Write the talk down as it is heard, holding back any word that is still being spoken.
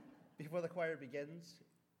before the choir begins,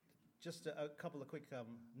 just a couple of quick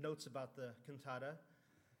notes about the cantata.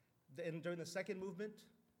 During the second movement,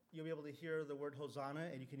 you'll be able to hear the word Hosanna,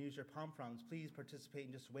 and you can use your pom-poms. Please participate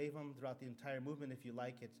and just wave them throughout the entire movement if you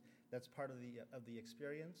like. That's part of the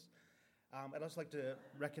experience. I'd also like to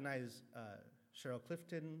recognize Cheryl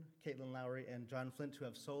Clifton, Caitlin Lowry, and John Flint, who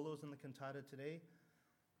have solos in the cantata today.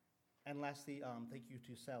 And lastly, thank you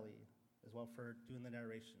to Sally as well for doing the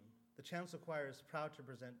narration. The chancel choir is proud to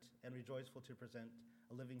present and rejoiceful to present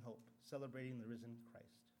A Living Hope, celebrating the risen Christ.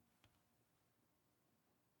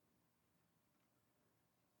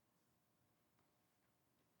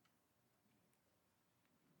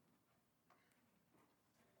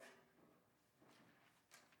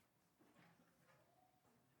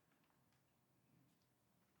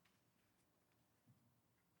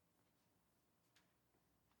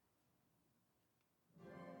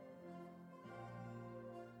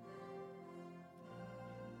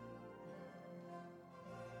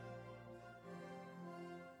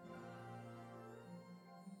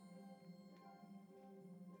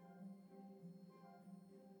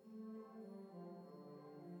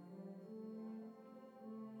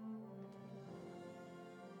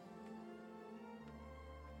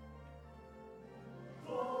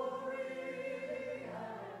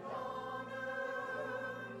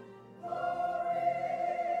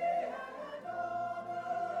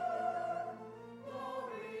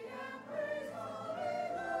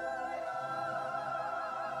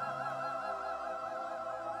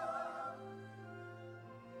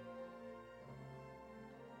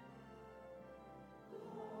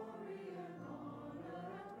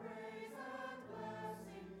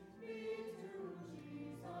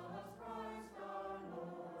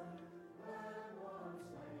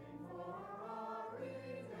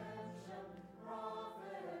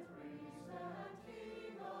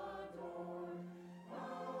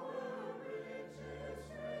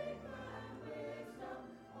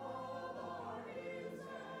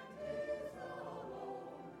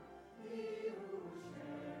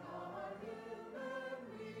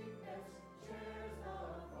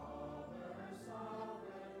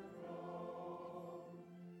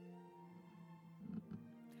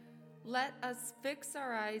 Let us fix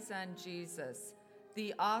our eyes on Jesus,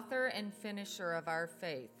 the author and finisher of our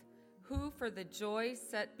faith, who for the joy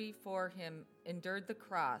set before him endured the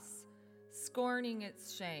cross, scorning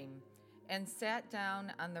its shame, and sat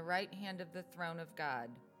down on the right hand of the throne of God.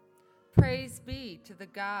 Praise be to the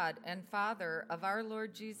God and Father of our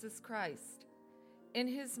Lord Jesus Christ. In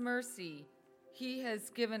his mercy, he has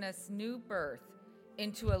given us new birth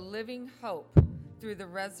into a living hope through the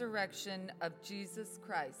resurrection of Jesus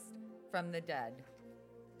Christ from the dead.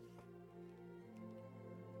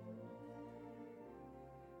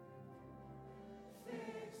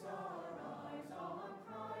 Fix our eyes on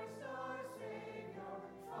Christ our Savior,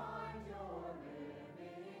 find your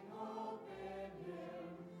living hope in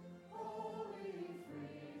him. Holy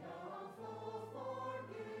freedom, full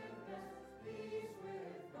forgiveness, peace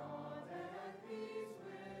with God and peace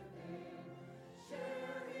within.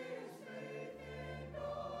 Share his faith in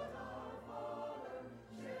God our Father,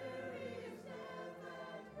 share his death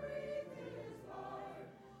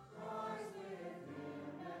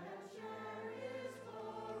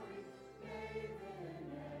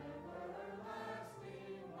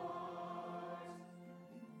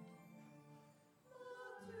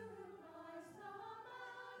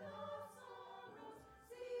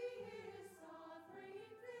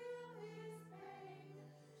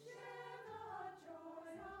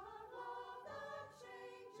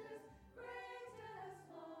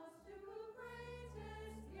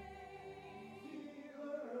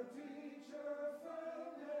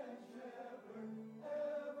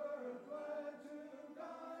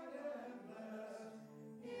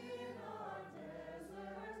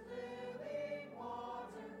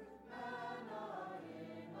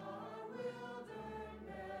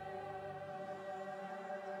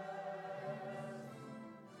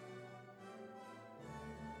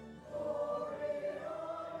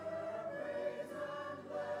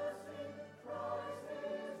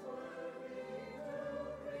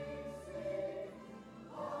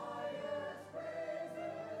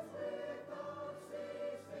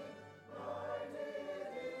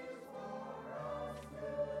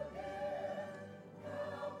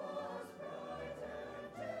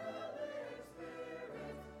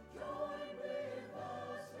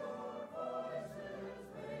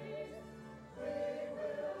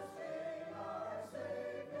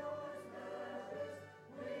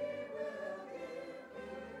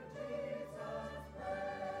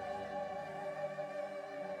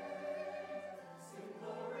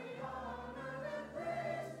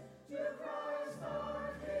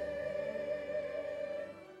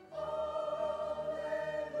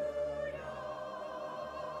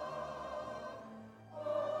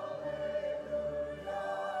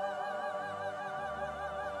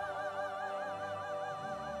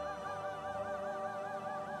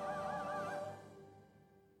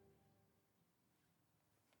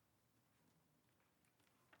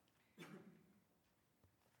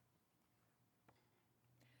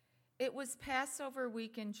It was Passover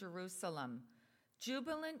week in Jerusalem.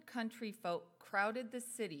 Jubilant country folk crowded the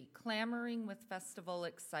city, clamoring with festival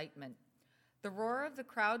excitement. The roar of the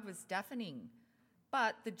crowd was deafening,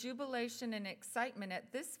 but the jubilation and excitement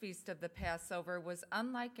at this feast of the Passover was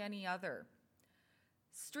unlike any other.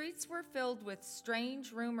 Streets were filled with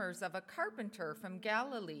strange rumors of a carpenter from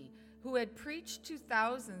Galilee who had preached to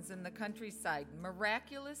thousands in the countryside,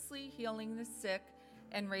 miraculously healing the sick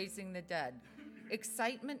and raising the dead.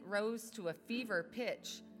 Excitement rose to a fever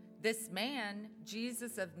pitch. This man,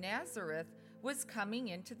 Jesus of Nazareth, was coming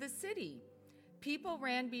into the city. People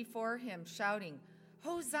ran before him, shouting,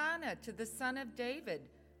 "Hosanna to the Son of David!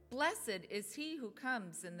 Blessed is he who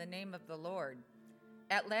comes in the name of the Lord."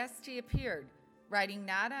 At last he appeared, riding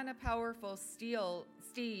not on a powerful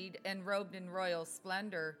steed and robed in royal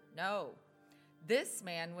splendor. No, this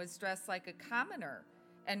man was dressed like a commoner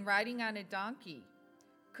and riding on a donkey.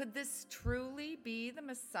 Could this truly be the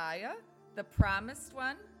Messiah, the promised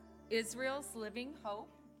one, Israel's living hope?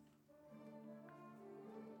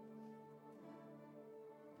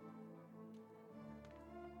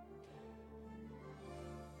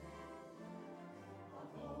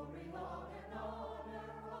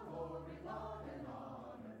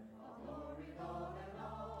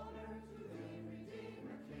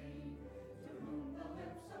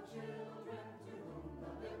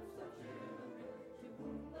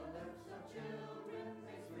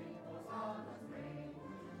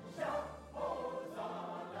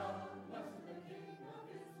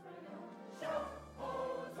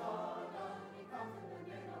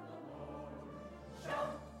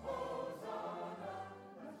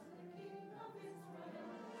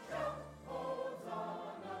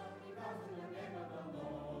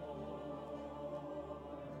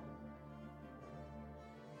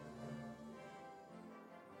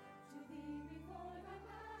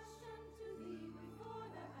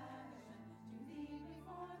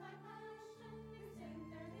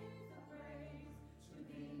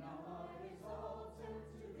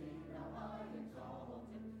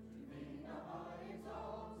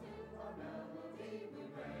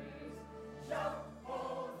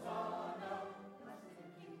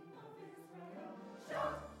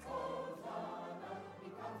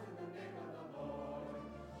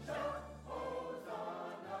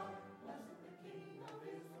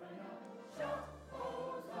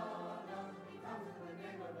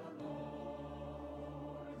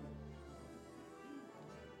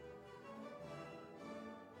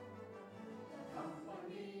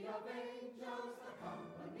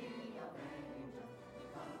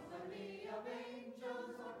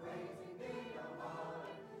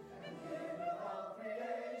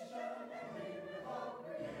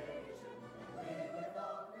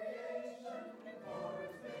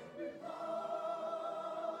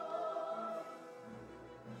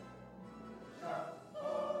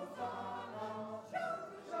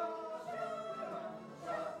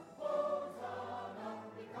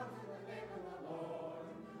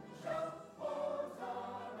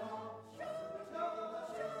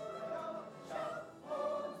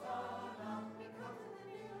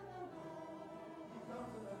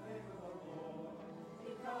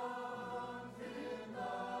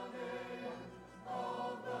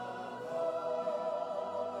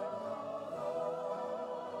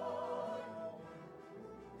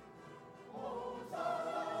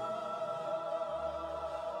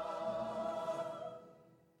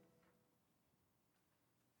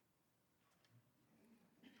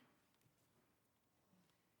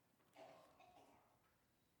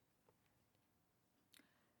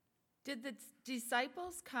 Did the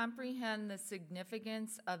disciples comprehend the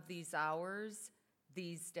significance of these hours,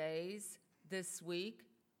 these days, this week?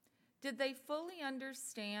 Did they fully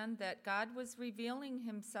understand that God was revealing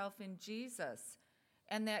himself in Jesus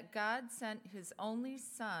and that God sent his only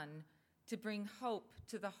Son to bring hope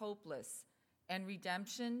to the hopeless and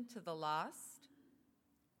redemption to the lost?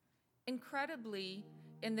 Incredibly,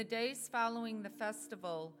 in the days following the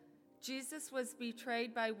festival, Jesus was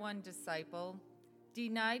betrayed by one disciple,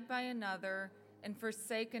 denied by another, and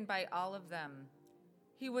forsaken by all of them.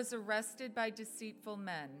 He was arrested by deceitful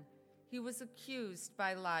men. He was accused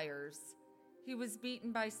by liars. He was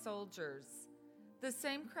beaten by soldiers. The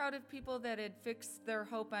same crowd of people that had fixed their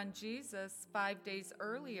hope on Jesus 5 days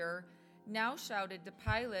earlier now shouted to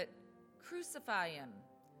Pilate, "Crucify him!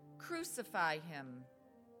 Crucify him!"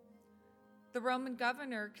 The Roman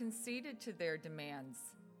governor conceded to their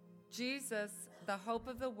demands. Jesus, the hope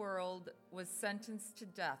of the world, was sentenced to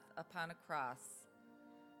death upon a cross.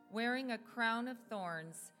 Wearing a crown of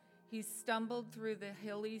thorns, he stumbled through the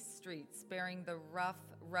hilly streets, bearing the rough,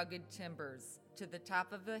 rugged timbers to the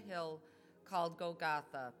top of the hill called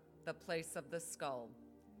Golgotha, the place of the skull.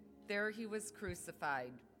 There he was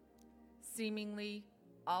crucified. Seemingly,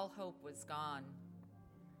 all hope was gone.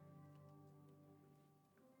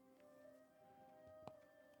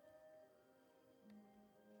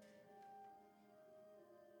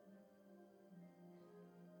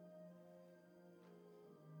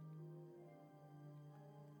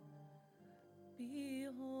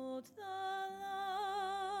 Behold the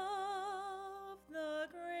love, the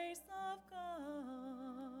grace of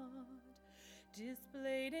God,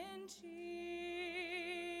 displayed in Jesus'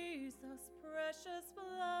 precious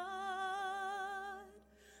blood.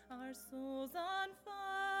 Our souls on fire,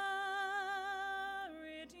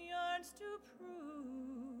 it yearns to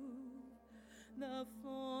prove the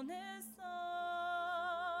fullness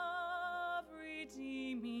of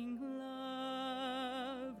redeeming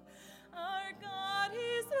love. Our God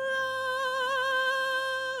is love,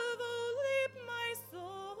 oh leap my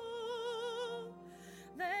soul,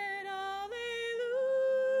 let alleluias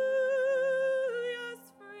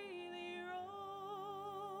freely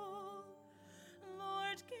roll.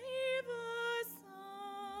 Lord gave a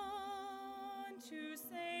Son to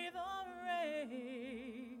save a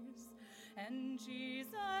race, and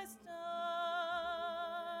Jesus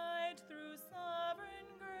died through sovereign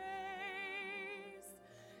grace,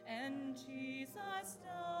 and Jesus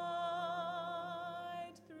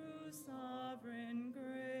died through sovereign grace.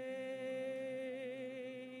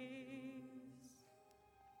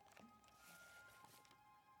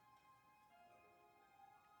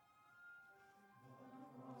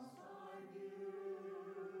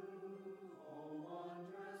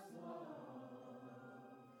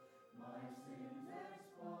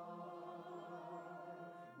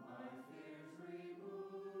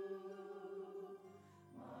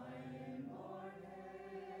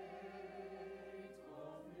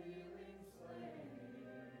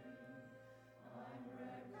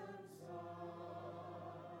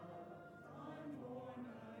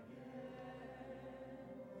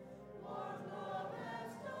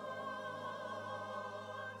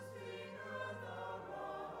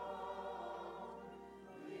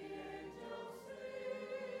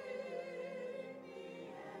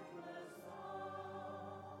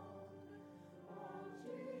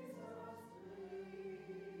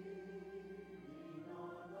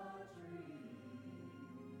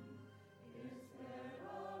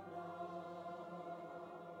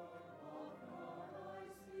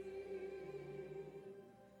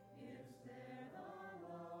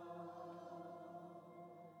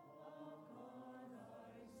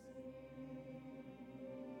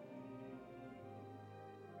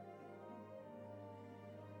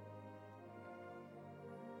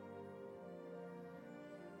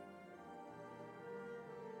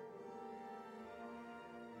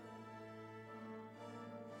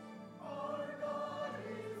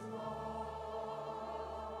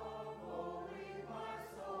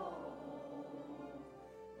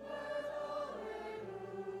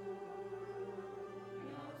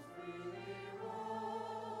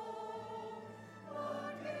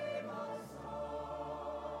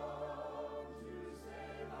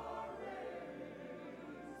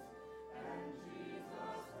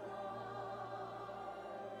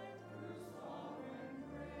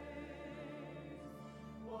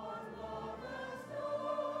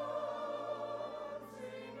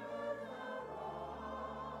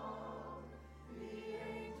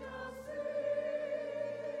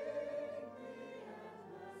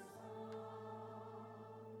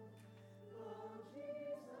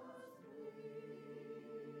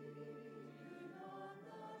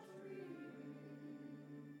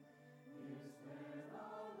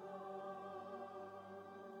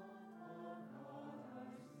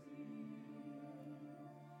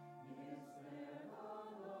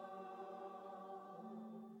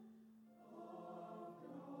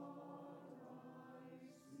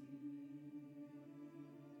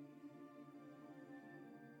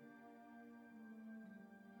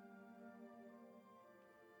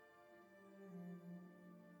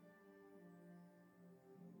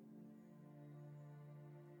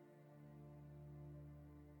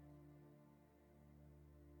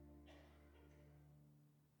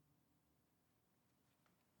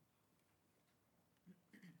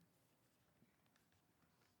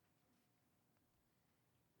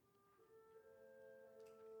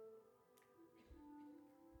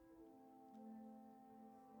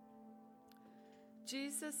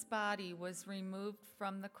 Jesus' body was removed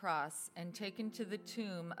from the cross and taken to the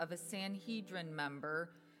tomb of a Sanhedrin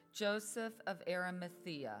member, Joseph of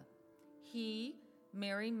Arimathea. He,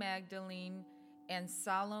 Mary Magdalene, and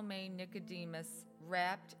Salome Nicodemus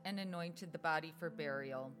wrapped and anointed the body for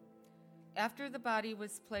burial. After the body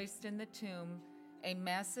was placed in the tomb, a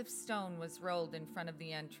massive stone was rolled in front of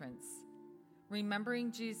the entrance.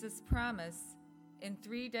 Remembering Jesus' promise, "In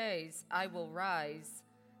 3 days I will rise,"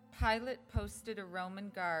 Pilate posted a Roman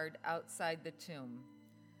guard outside the tomb.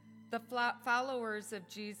 The followers of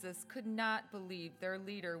Jesus could not believe their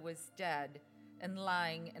leader was dead and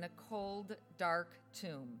lying in a cold, dark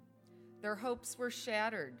tomb. Their hopes were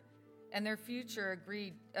shattered, and their future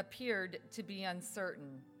appeared to be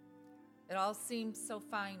uncertain. It all seemed so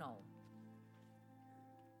final.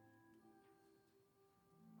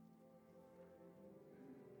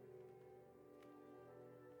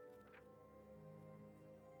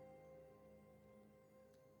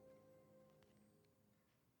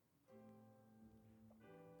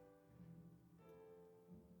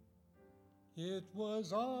 It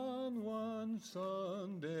was on one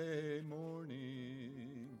Sunday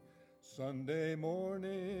morning, Sunday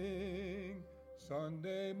morning,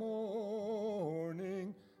 Sunday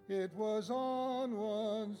morning. It was on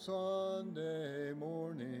one Sunday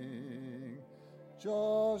morning,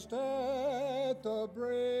 just at the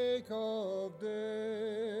break of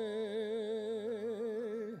day.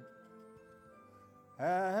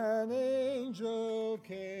 An angel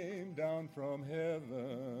came down from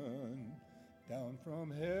heaven, down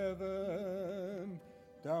from heaven,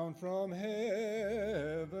 down from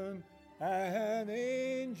heaven. An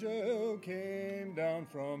angel came down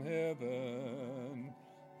from heaven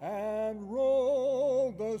and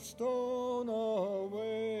rolled the stone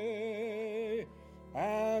away,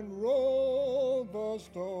 and rolled the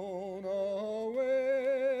stone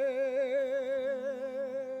away.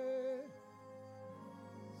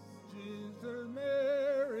 Jesus,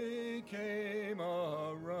 Mary came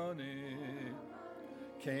a-running,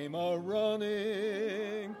 came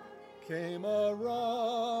a-running, came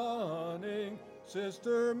a-running.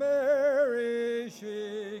 Sister Mary,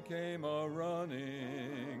 she came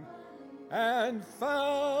a-running and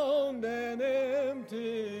found an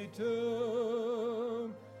empty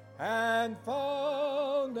tomb, and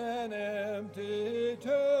found an empty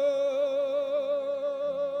tomb.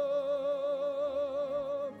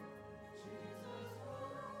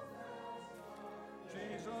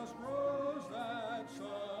 Jesus rose that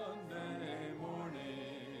Sunday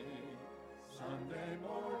morning, Sunday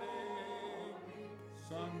morning,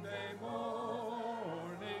 Sunday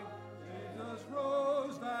morning. Jesus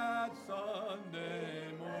rose that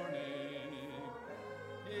Sunday morning.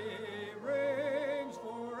 He reigns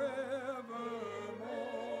forevermore.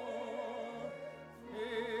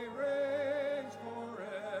 He reigns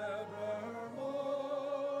forevermore.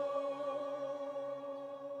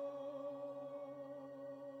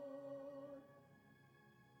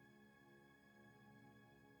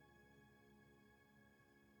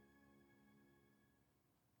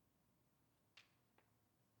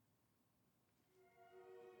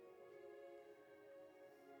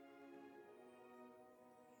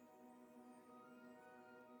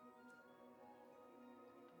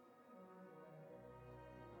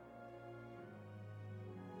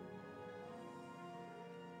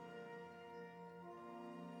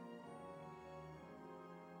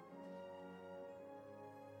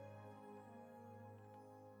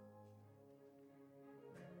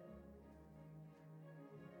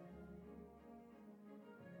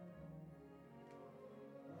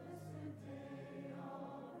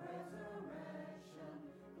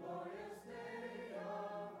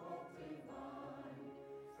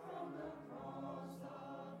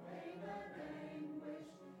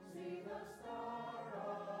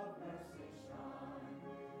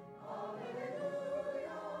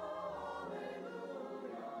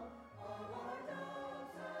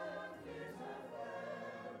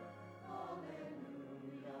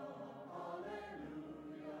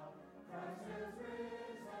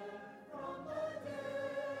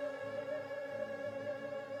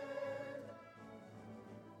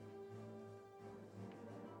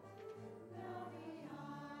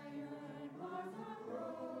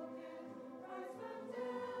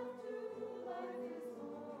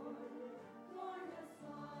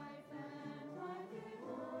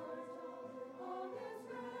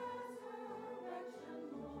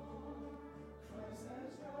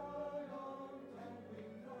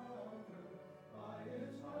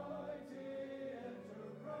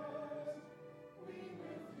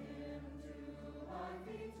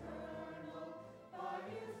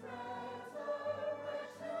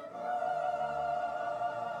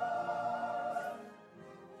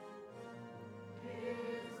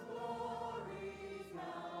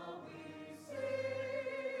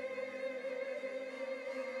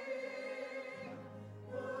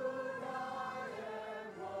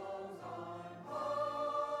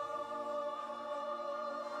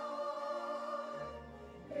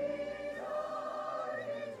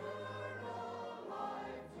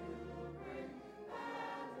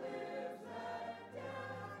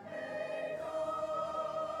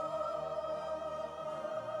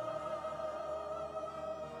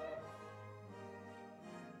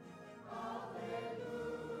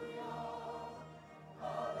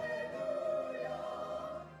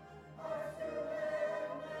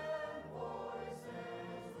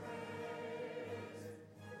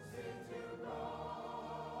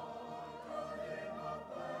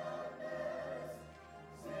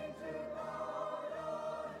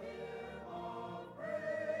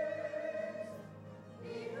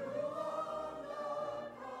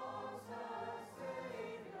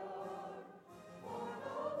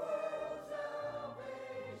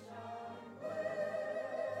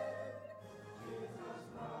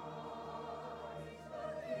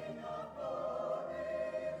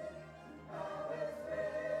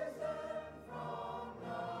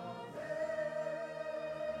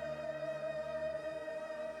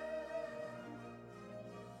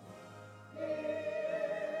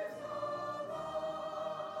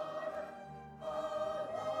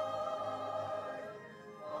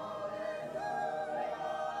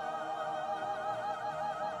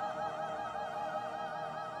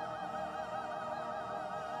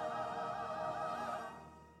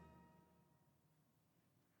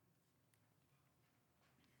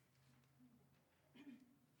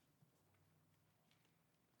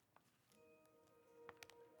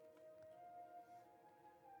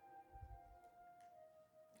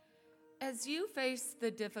 As you face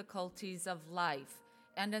the difficulties of life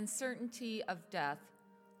and uncertainty of death,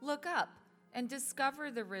 look up and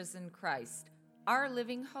discover the risen Christ, our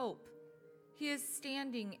living hope. He is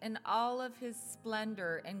standing in all of his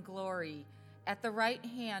splendor and glory at the right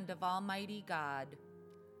hand of Almighty God.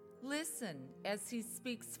 Listen as he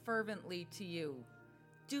speaks fervently to you.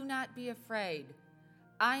 Do not be afraid.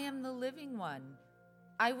 I am the living one.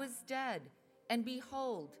 I was dead, and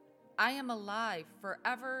behold, I am alive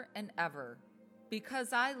forever and ever.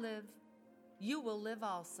 Because I live, you will live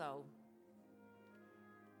also.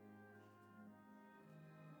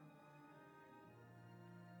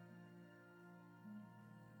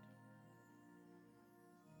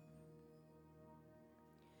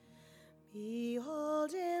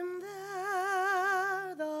 Behold him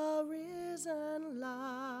there, the risen Lamb,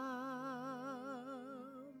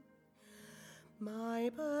 my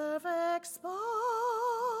perfect,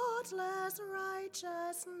 spotless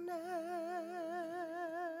righteousness,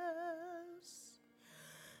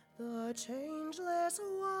 the changeless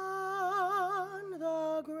one,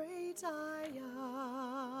 the great I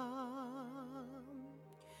am,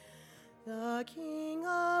 the King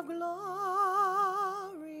of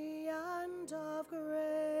glory and of grace,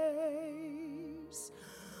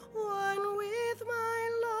 one with my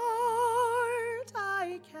Lord,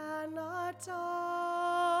 I cannot die.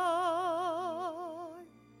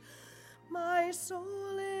 My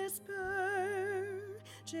soul is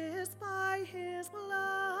purchased by his blood.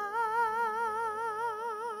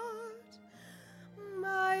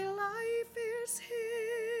 My life is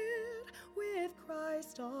hid with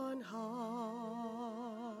Christ on high.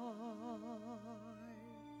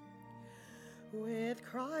 With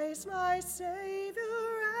Christ my Savior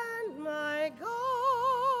and my God.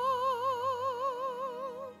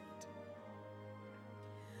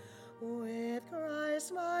 With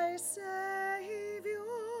Christ my Savior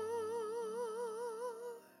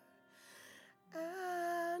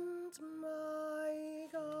and my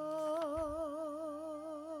God.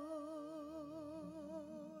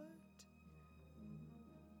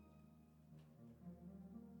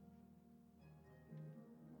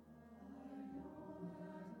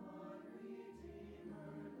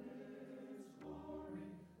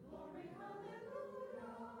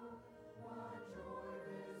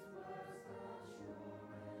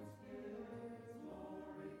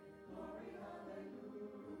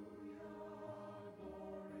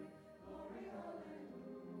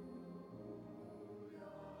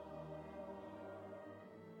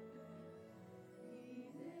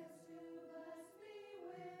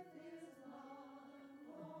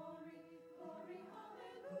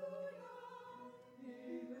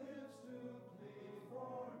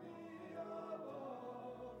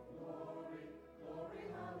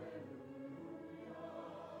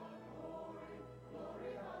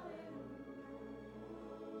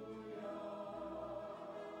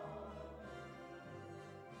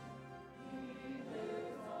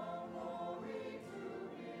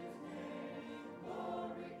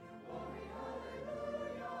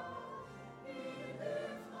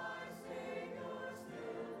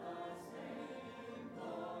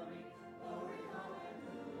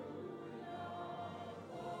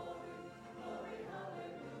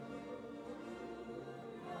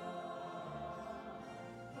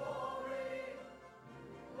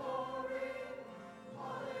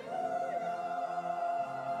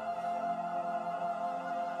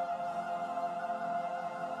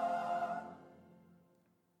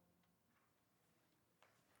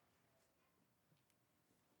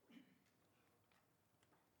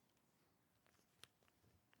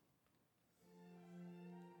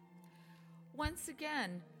 Once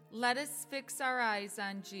again, let us fix our eyes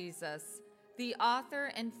on Jesus, the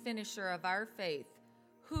author and finisher of our faith,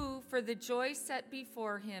 who, for the joy set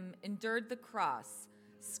before him, endured the cross,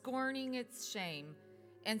 scorning its shame,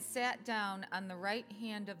 and sat down on the right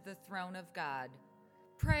hand of the throne of God.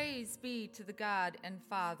 Praise be to the God and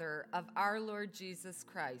Father of our Lord Jesus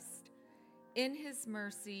Christ. In his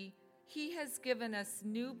mercy, he has given us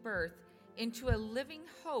new birth into a living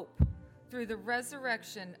hope through the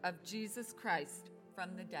resurrection of Jesus Christ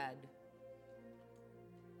from the dead.